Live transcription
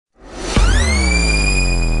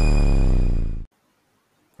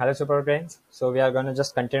Hello, super brains. So we are going to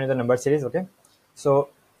just continue the number series. Okay. So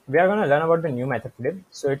we are going to learn about the new method today.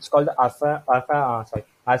 So it's called the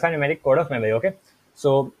alphanumeric code of memory. Okay.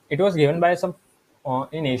 So it was given by some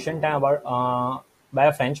in ancient time about by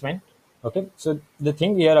a Frenchman. Okay. So the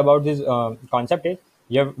thing here about this concept is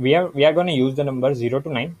we are going to use the number 0 to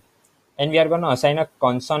 9, and we are going to assign a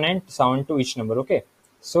consonant sound to each number. Okay.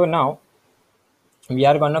 So now we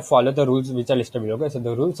are going to follow the rules which are listed below. Okay. So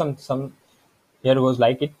the rules some here goes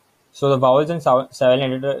like it. So the vowels and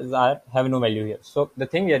silent letters have no value here. So the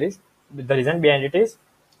thing here is the reason behind it is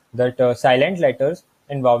that silent letters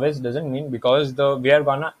and vowels doesn't mean because the we are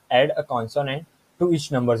gonna add a consonant to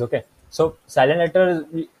each numbers. Okay, so silent letters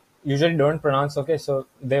we usually don't pronounce. Okay, so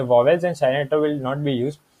the vowels and silent letter will not be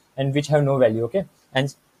used and which have no value. Okay,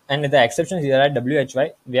 and the exceptions here are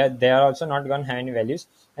WHY. They are also not going to have any values,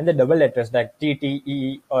 and the double letters like T T E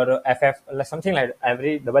E or FF, like something like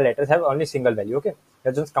every double letters have only single value. Okay,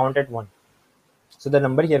 they just count at one. So the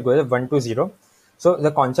number here goes 1 to 0. So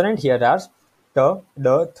the consonant here are t,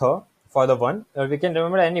 d, th for the one. We can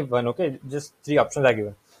remember any one. Okay, just three options are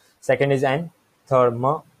given. Second is n, third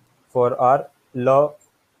m, for r, l,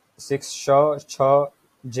 six sh, ch,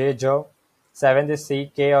 j, j. Seventh is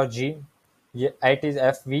c, k or g. Eight is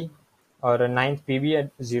f, v, or ninth pb,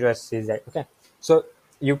 and zero is c, z. Okay, so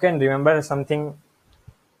you can remember something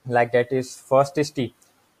like that is first is t.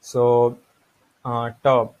 So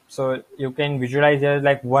top. So you can visualize here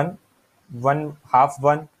like one half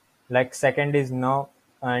one, like second is no,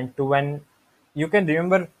 and two, and you can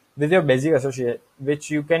remember with your basic associate,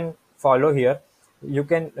 which you can follow here. You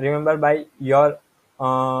can remember by your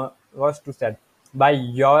what's to said by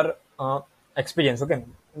your experience. Okay,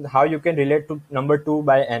 how you can relate to number two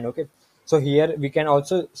by n. Okay, so here we can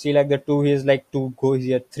also see like the two is like two goes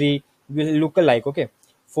here, three will look alike. Okay,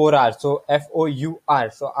 4R. So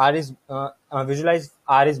FOUR. So R is visualize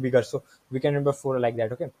R is bigger. So we can remember 4 like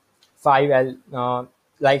that. Okay. 5L.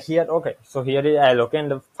 Like here. Okay. So here is L. Okay.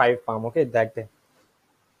 And the 5 palm. Okay. That thing.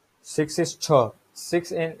 6 is Ch.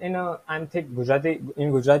 6 in I'm think Gujarati.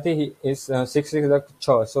 In Gujarati is 6 is the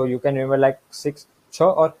Ch. So you can remember like 6 Ch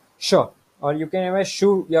or Sh. Or you can remember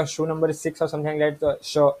shoe. Your shoe number is 6 or something like that.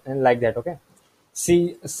 Sh and like that. Okay.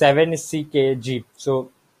 C7 is CKG. So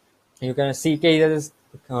you can CK is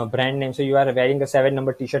brand name. So you are wearing a 7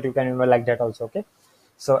 number T-shirt. You can remember like that also. Okay.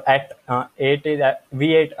 So at 8 is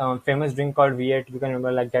V8, famous drink called V8. You can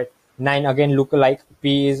remember like that. 9 again look like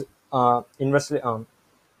P is inversely.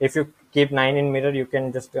 If you keep 9 in mirror, you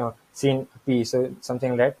can just see in P. So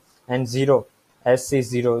something like that. And 0 S is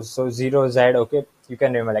 0. So 0 Z. Okay. You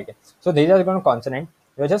can remember like that. So these are going to consonant.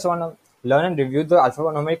 You just want to learn and review the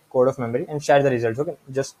alphanumeric code of memory and share the results. Okay.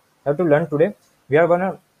 Just have to learn today. We are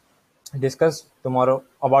gonna discuss tomorrow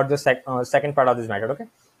about the second part of this matter. Okay.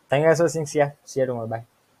 Thank you guys for listening. See ya tomorrow. Bye.